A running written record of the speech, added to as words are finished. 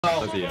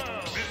Let's see it.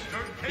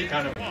 He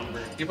kind of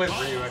he played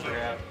Ryu, I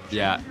forgot.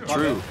 Yeah,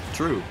 true,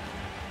 true.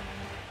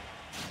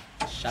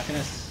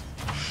 Shockiness.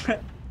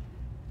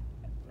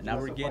 Now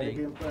we're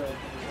getting.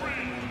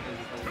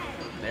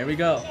 There we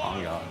go. Oh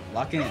my god.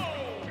 Lock in.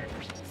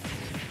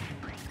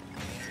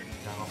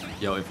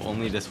 Yo, if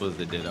only this was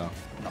the Ditto.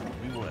 No,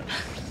 we would.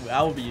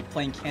 I would be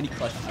playing Candy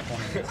Crush on my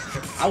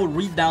phone. I would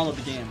re-download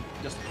the game.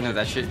 Just No,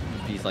 that shit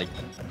would be like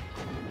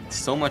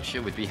so much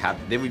shit would be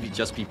happening. They would be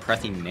just be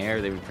pressing Nair.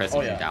 They would be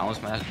pressing down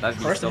smash. That'd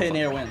be first so hit fun.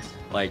 Nair wins.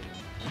 Like,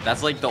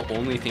 that's like the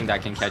only thing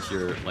that can catch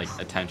your like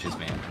attention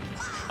span.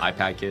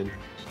 iPad kid.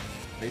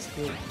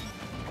 Basically.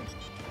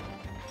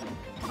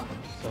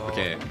 So,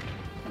 Okay.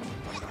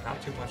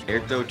 not too much.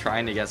 Erictho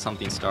trying to get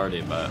something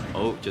started, but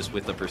just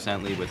with the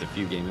percent lead with a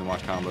few Game &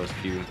 Watch combos,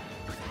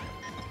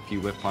 few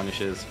whip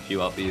punishes,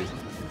 few up Bs. You know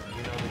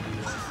the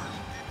deal.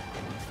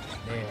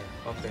 There,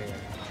 up there.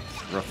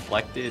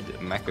 Reflected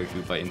Mecha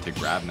Koopa into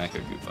grab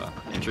Mecha Koopa.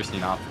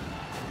 Interesting option.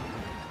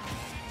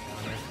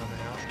 Down there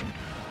coming out.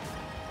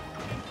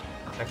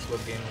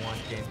 Textbook Game & Watch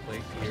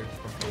gameplay here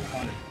from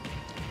Pokemon.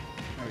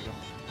 There we go.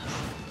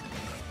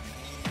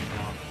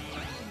 Now,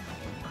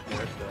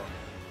 there's the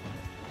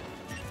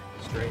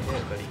straight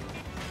hit, but he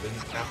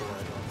didn't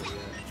capitalize on it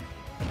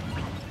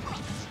yet.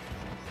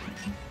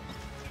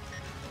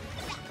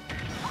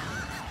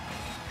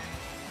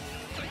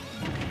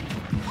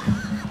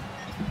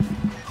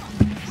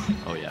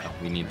 Oh yeah,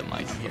 we need the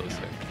mic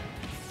closer.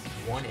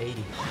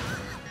 180.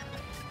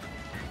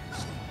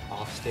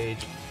 Off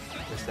stage,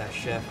 just that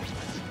chef.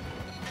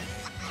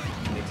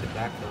 Makes it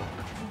back though.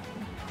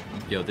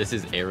 Yo, this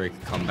is Eric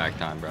comeback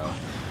time, bro.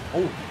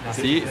 Oh, Now,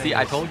 See,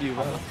 I told you,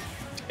 bro.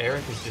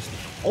 Eric is just.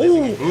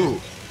 Ooh,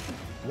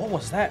 what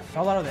was that?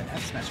 Fell out of the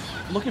F smash.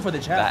 Looking for the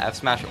jab. that F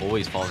smash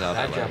always falls out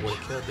That that jab ledge. would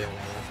have killed there. Now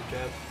that's a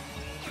jab.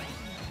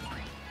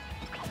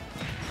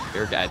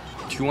 Eric at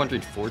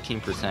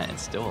 214% and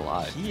still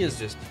alive. He is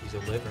He's a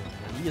liver.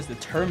 Man. He is the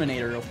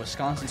Terminator of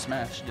Wisconsin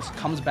Smash. He just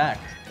comes back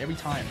every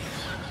time.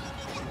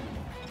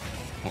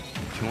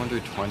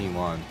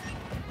 221.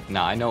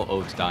 Nah, I know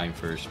oaT's dying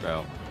first,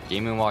 bro.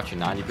 Game & Watch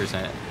 90%.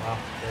 Wow.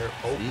 There.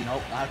 Oh,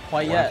 Nope, not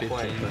quite yet. not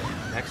quite, but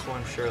next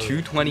one surely.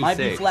 226. Might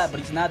be flat, but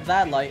he's not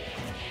that light.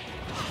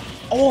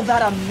 Oh,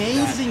 that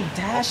amazing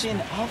dash in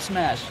up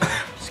smash.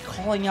 Just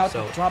calling out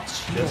So, the dropped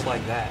shield. just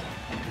like that,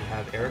 you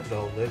have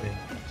Erictho living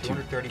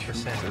 230%.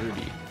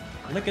 230.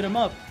 Lick it him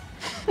up.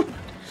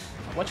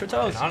 Watch your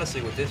toes. And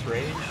honestly, with this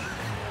rage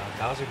and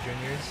Bowser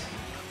Jr.'s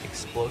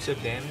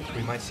explosive damage,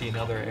 we might see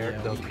another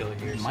Erictho killer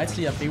here. Might soon.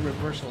 see a big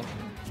reversal.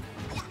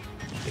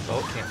 If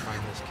oaT can't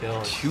find this kill,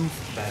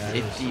 it's bad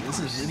news. 250. This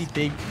is really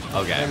big.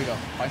 Okay. There we go.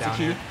 Finds the Down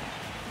key. air.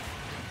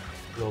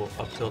 Little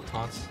up tilt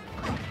taunts.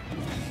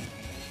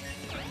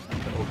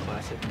 The oaT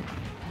classic.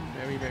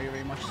 Very, very,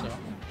 very much so.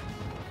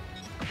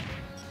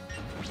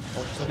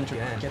 Oh, just looking to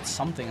Again. get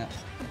something.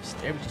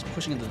 Eric just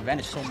pushing his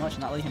advantage so much,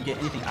 not letting him get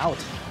anything out.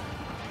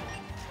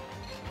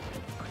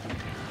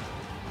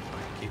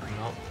 Keep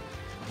him up.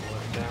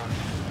 Let him down.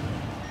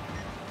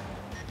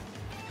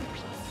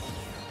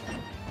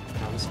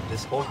 Now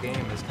this whole game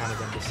has kind of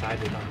been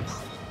decided on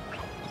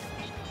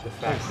the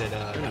fact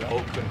that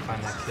oaT couldn't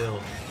find that kill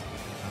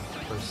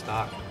first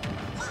stock.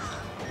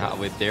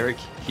 With Eric,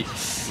 The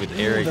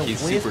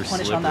he's whiff super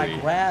punish on that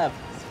slippery. grab.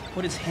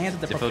 Put his hands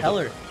at the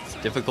propeller. It's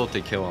difficult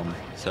to kill him.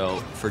 So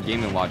for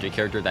Game & Watch, a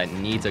character that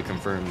needs a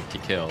confirm to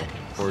kill,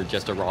 or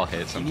just a raw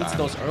hit He sometimes, needs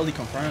those early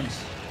confirms.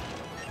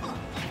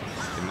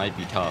 it might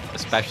be tough,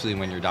 especially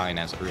when you're dying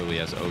as early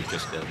as oaT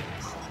just did.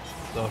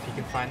 So if he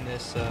can find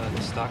this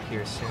stock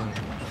here soon, there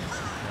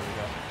we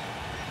go.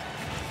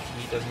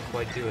 He doesn't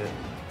quite do it.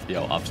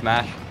 Yo, up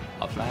smash,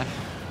 up smash.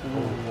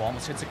 Ooh,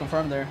 almost hits a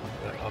confirm there.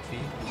 The uppy.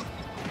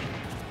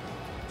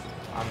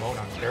 I'm oaT,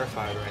 I'm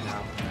terrified right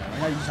now. Right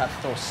now you just have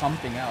to throw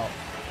something out.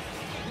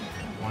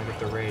 Want to get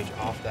the rage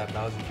off that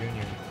Bowser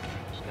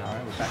Jr.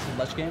 Alright, we're back to the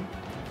ledge game.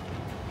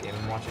 Game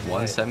and watching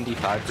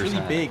 175%. It's really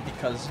big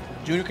because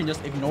Junior can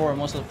just ignore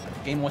most of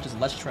Game Watch's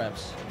ledge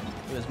traps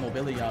with his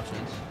mobility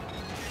options.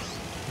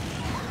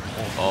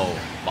 Oh,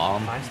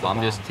 bomb. Finds the Bomb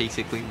bomb. just takes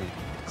it cleanly.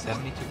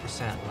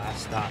 72%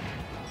 last stop.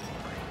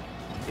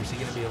 Is he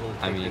going to be able to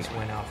take this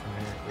win out from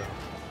Eric,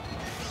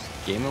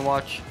 though? Game &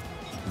 Watch,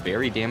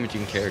 very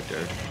damaging character.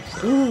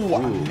 So, Ooh,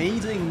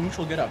 amazing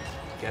neutral get up.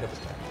 Get it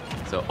with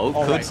that. So oaT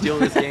All could right. steal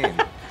this game.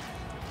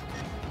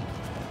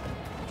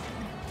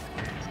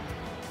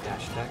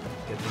 Dash attack,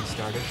 get things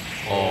started.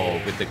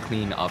 Oh, with the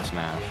clean up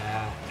smash.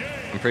 Yeah.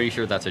 I'm pretty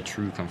sure that's a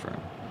true confirm.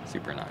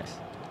 Super nice.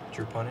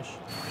 True punish.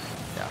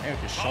 Yeah. Eric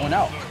is showing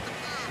out.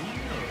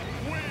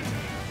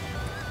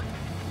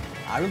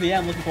 I really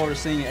am looking forward to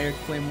seeing Eric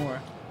play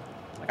more.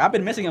 Like I've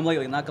been missing him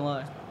lately, not gonna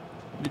lie.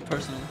 Me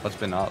personally. What's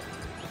been up?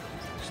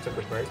 Just took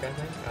a break, I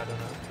think. I don't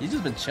know. He's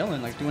just been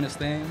chilling, like doing his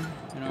thing,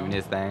 you know. Doing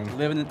his thing.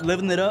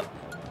 Living it up,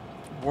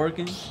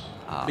 working,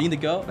 being the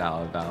GOAT.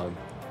 Valid.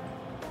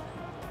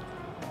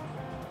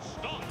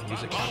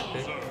 Music counter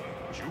pick.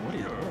 What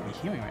are we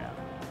hearing right now?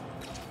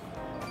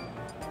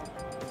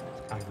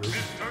 Kind of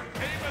groovy.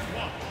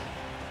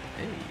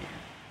 Hey.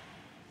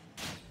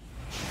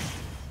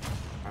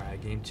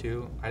 game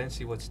 2. I didn't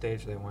see what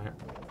stage they went.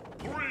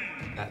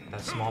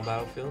 That small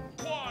battlefield.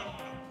 So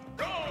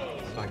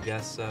I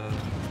guess, I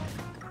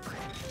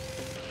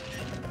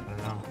don't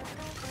know.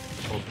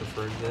 Oat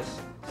prefers this.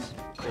 It's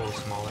a little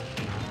smaller,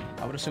 you know.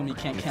 I would assume he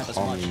can't camp as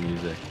Calming much.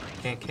 music.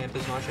 Can't camp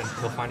as much, and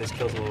he'll find his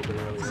kills a little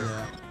bit earlier.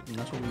 Yeah, and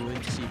that's what we really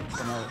need to see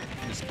from Oat.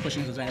 Just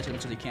pushing his advantage as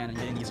much as he can and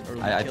getting these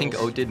early I think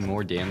kills. oaT did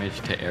more damage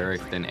to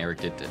Eric than Eric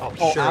did to. Oh,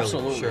 Oh, surely,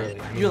 absolutely. surely.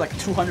 I mean, You're like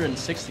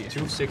 260.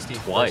 260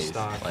 Twice. first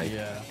stock. Like,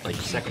 Yeah. like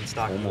Second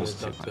stock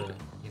almost goes up to, 200.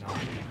 you know,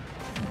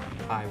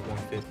 high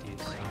 150s.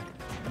 So.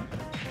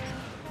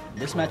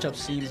 This matchup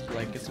seems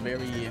like it's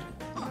very.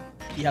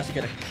 He has to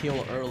get a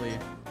kill early,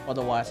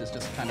 otherwise it's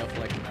just kind of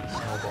like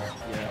Snowball.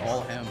 yeah,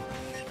 all him.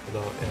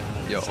 Although,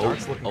 Yo,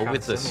 starts looking oaT kinda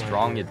with a similar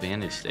strong here.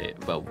 advantage state,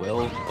 but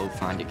will oaT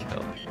find a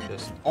kill?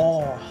 Just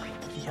Oh,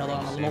 he held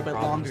on a same little bit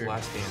problem as longer.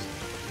 last game.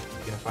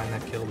 He's gonna find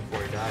that kill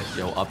before he dies.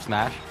 Yo, up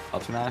smash,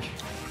 up smash.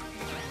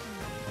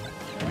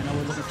 Right now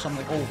we're looking for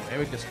something like, oh,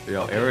 Eric just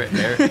Yo,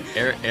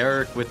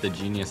 Eric with the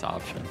genius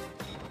option.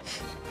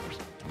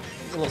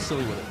 a little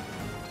silly with it.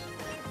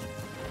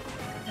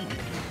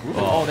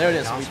 Oh, there it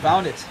is. We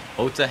found it.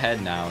 oaT's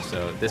ahead now,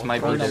 so this might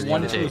be Going their to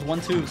game to take.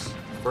 1-2s.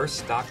 First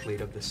stock lead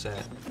of the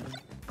set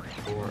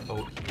for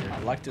oaT here. I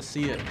like to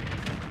see it.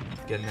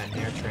 Getting that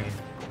near train.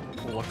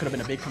 Oh, what could have been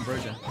a big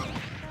conversion.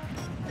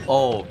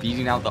 Oh,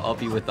 beating out the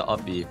uppie with the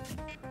uppie.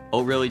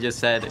 oaT really just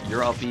said,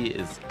 your uppie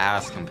is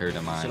ass compared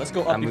to mine. So let's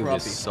go that uppie move for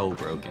is uppie. so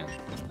broken.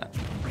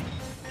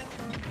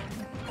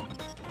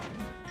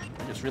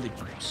 They're just really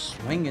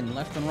swinging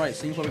left and right.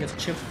 Seems like we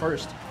gets chipped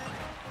first.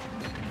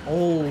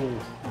 Oh,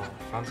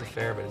 Found the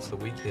fair, but it's the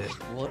weak hit.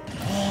 what?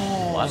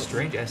 Oh,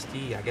 Strange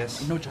SD, I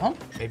guess. no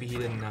jump? Maybe he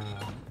didn't.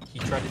 He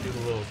tried to do the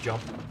little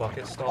jump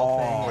bucket stall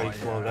Oh, thing where he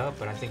yeah. floated up,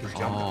 but I think his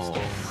jump got Oh,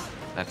 stolen.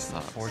 that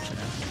sucks.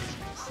 Fortunate.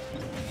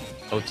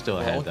 oaT's still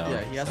ahead Well, though.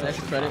 yeah, he has so the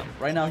extra it's credit. fine.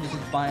 Right now, he just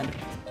needs to find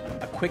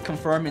a quick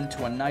confirm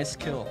into a nice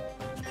kill.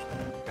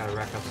 Gotta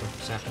rack up some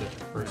percent to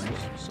first.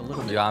 Just a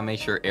little You bit. gotta make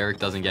sure Eric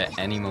doesn't get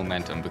any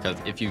momentum because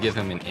if you give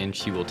him an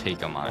inch, he will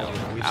take a mile. We've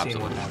seen what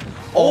Absolutely. happened.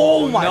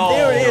 Oh my, no.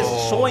 there it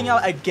is, showing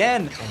out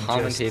again.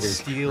 Commentators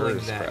Just stealing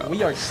curse, that. bro.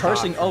 We are stock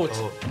cursing from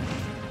oaT.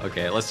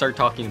 Okay, let's start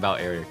talking about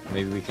Eric.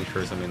 Maybe we can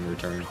curse him in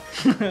return.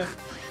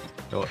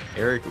 Yo,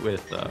 Eric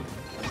with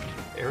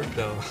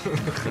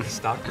Erictho,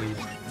 stock lead.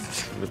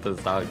 the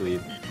stock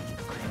lead.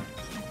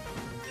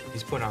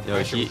 He's putting on Yo,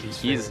 pressure with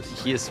these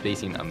fairs. he is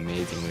spacing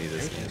amazingly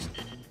this game.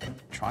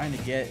 Trying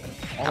to get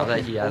all Now of that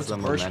his he has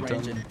oaT's the burst momentum.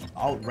 range and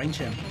outrange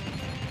him.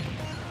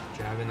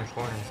 Jab in the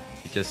corner.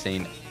 He's just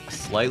saying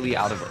slightly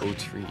out of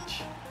oaT's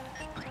reach.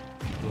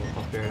 Little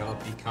up air to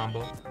up B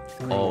combo.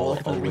 Oh, look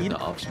at the with read. the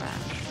up smash.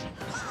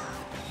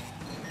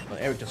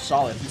 But Eric just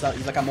solid. He's like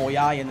a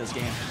Moyai in this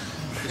game.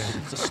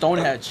 It's a stone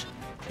hedge.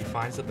 He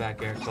finds the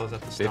back air, close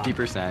up the stock.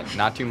 50%,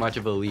 not too much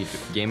of a lead.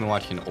 Game &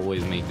 Watch can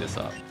always make this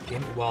up.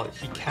 Well,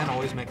 he can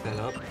always make that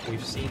up.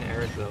 We've seen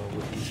Eric though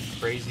with these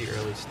crazy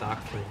early stock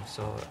kills,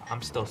 so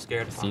I'm still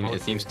scared if I'm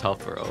It seems tough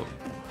for oaT.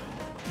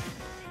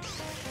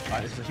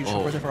 Alright, this is a huge Oh.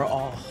 conversion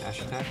for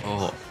Dash attack.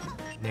 Oh,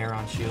 Nair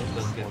on shield,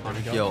 doesn't get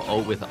punished. yo,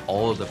 oaT with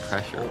all of the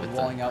pressure Oh, with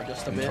rolling the out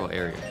just a bit. control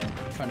area.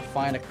 Trying to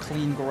find a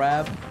clean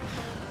grab.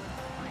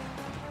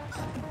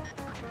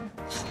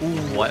 Ooh.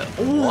 What?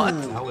 Ooh.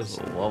 What? That was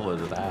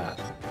that?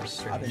 I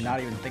strange. did not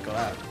even think of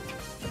that.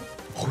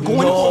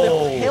 Going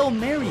for the Hail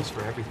Mary. Goes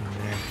for everything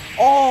there.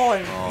 Oh,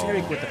 and Oh.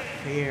 Eric with the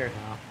fair.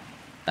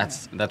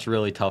 That's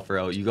really tough for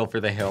oaT. You go for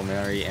the Hail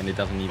Mary and it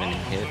doesn't even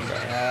hit. Bro.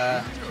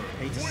 Yeah,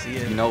 hate to see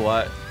it. You know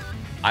what?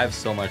 I have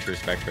so much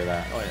respect for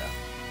that. Oh yeah,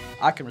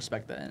 I can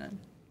respect that. And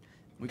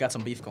we got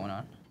some beef going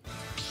on.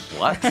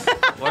 What?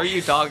 What are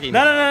you talking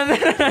No, about? no,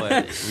 no, no.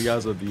 What? We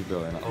got some beef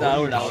going on.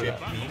 No, we're not. Ship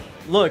beat.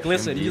 Look,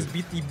 listen, he Indeed.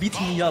 just he beats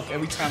me up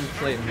every time we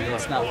play, man.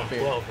 It's not Like fair.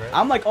 12, right?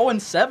 I'm like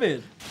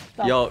 0-7.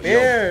 Not Yo,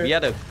 fair. we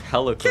had a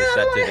hella close Get set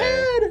out of my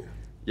today. head.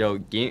 Yo,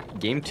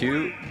 game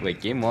 2, wait,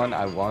 game 1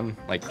 I won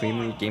like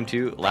cleanly. Game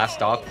 2, last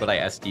stock, but I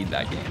SD'd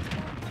that game.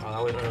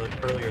 Oh, that was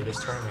earlier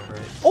this tournament,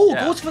 right? Oh,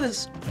 Yeah. goes for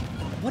this.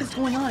 What is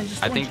going on? He's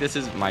just I going- think this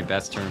is my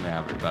best tournament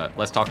ever, but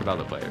let's talk about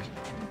the players.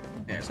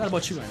 Yeah, it's not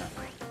about you right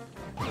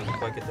now. Doesn't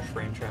quite get the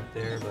frame trap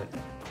there, but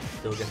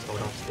still gets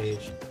hold off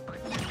stage.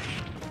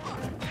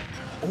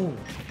 Oh,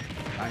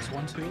 nice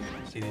 1-2.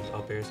 See these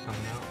up airs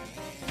coming out.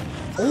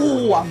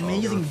 Oh, The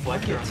amazing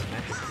reflector bucket. on the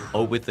neck is pretty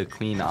Oh, with the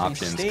clean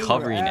options, stay your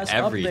covering ass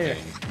up there. everything.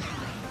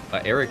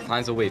 But Eric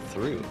finds a way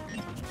through.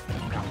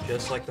 cool.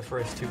 Just like the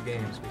first two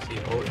games, we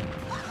see oaT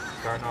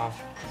starting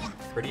off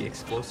pretty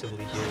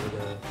explosively here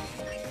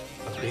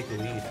with a big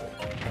lead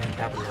and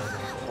capitalizing.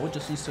 Oh,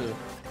 just needs to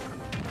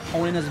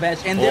hone in his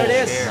advantage. And there it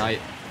is. fair. Nice,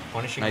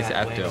 Punishing Nice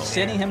that Erictho. landing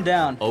Sitting there. him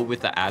down. oh, with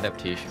the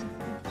adaptation.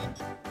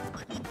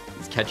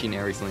 He's catching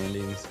Eric's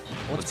landings.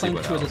 Let's see play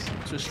what to else.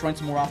 his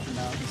strengths more often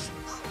now. He's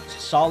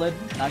solid,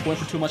 not going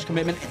for too much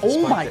commitment.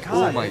 Oh my Spike it.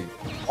 god. Oh my.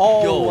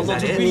 Oh, Yo, a is little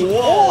that too it? greedy. Whoa.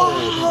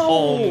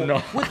 Oh, Oh,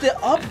 no. With the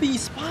up B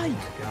spike.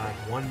 God,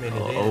 1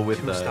 minute in, Oh, with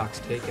two the stocks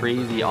taken.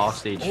 crazy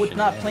offstage. Oh, it's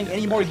not playing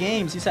any more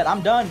games. He said,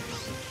 I'm done.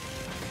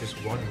 Just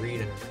one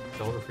read and it's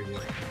over for you.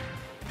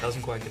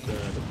 Doesn't quite get the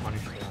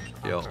punish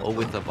on Yo, card. oaT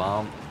with the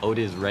bomb. oaT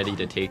is ready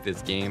to take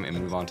this game and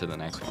move on to the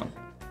next one.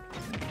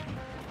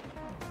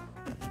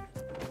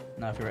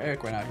 Now, if you're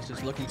Eric right now, he's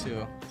just looking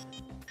to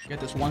get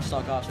this one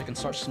stock off so he can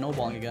start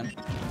snowballing again.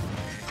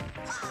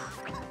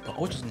 But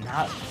oaT is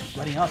not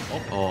letting up.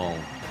 Oh,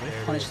 Way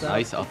to punish that.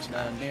 nice up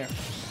Nair.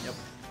 Yep.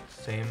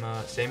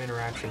 Same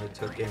interaction that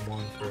took game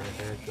 1 for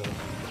Erictho.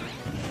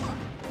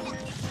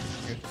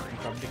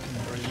 Our big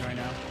conversion right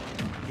now.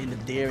 Getting the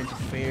dare into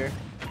fair.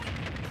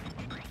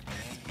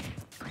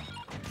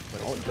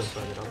 But oaT Just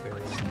let it up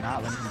very is well.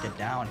 not letting him get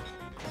down.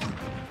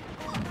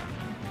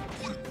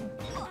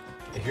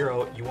 If you're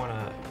oaT, you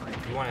wanna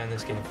end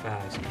this game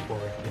fast before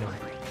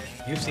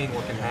you've seen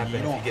what can happen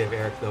if you give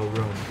Erictho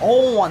room.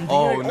 Oh, on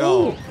Oh, Derek.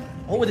 no.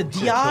 Oh, with a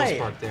Kill DI.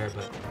 spark there,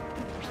 but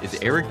is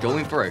Eric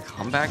going for a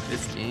comeback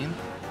this game?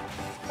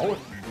 Oh, no.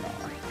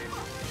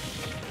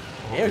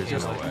 Eric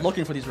just no way.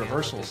 looking for these This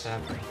reversals.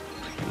 happened.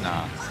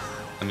 Nah.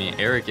 I mean,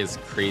 Eric is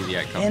crazy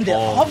at And the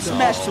oh, up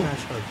smash no. to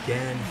Smash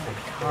again from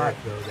God.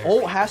 Erictho there.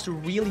 oaT has to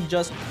really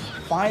just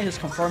find his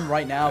confirm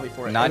right now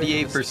before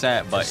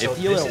 98%, but So if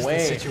steal this it is away.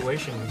 the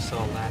situation we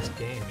saw last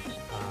game.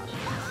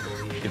 I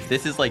believe. if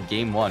this is like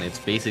game 1, it's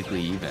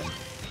basically even.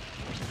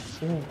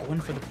 Oh,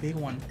 going for the big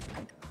one.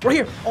 Right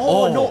here.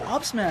 Oh, Oh. no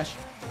up smash.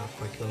 Not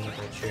quite killing with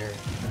that chair.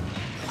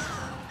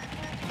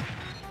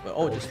 But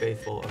Oh, oh, just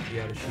faithful up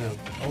the out of shield.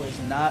 oh, it's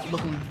not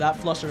looking that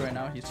flustered right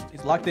now. He's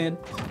locked in.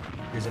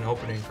 Here's an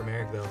opening from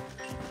Eric though.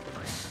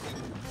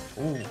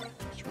 Oh,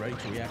 he's ready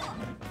to react.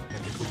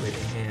 And the coupe in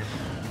hand.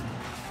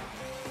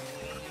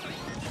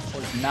 Oh,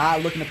 he's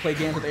not looking to play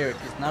games with Eric.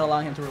 He's not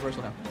allowing him to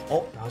reversal him.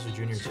 Oh, Bowser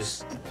Jr. is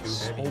just too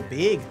so heavy.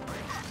 big.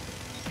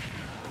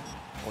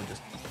 Oh,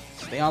 just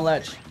stay on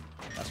ledge.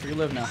 That's where you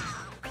live now.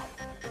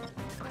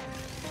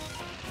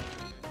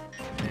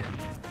 Man,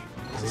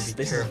 it would be This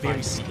is terrifying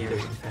very to be either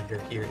scary.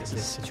 competitor here in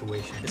this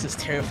situation. This is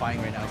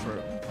terrifying right now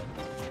for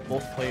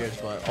both players,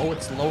 but oh,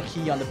 it's low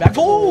key on the back.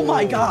 Oh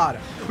my God!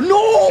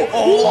 No!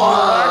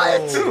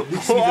 What? We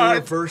see the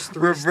reverse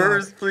three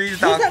Reverse stock. 3 He's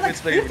stock. at like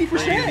It's been 50%.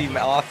 crazy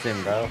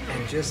awesome, bro.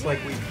 And just like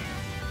we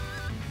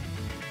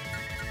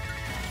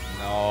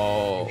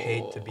No.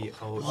 hate to be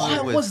oaT.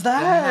 What was was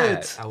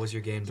that? That was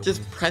your game to Just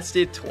win. pressed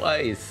it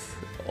twice.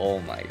 Oh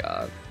my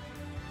god.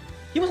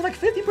 He was like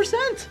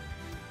 50%.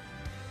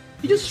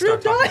 He just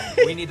Start straight talking-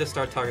 died. We need to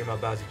start talking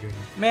about Bowser Jr.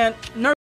 Man, nerf.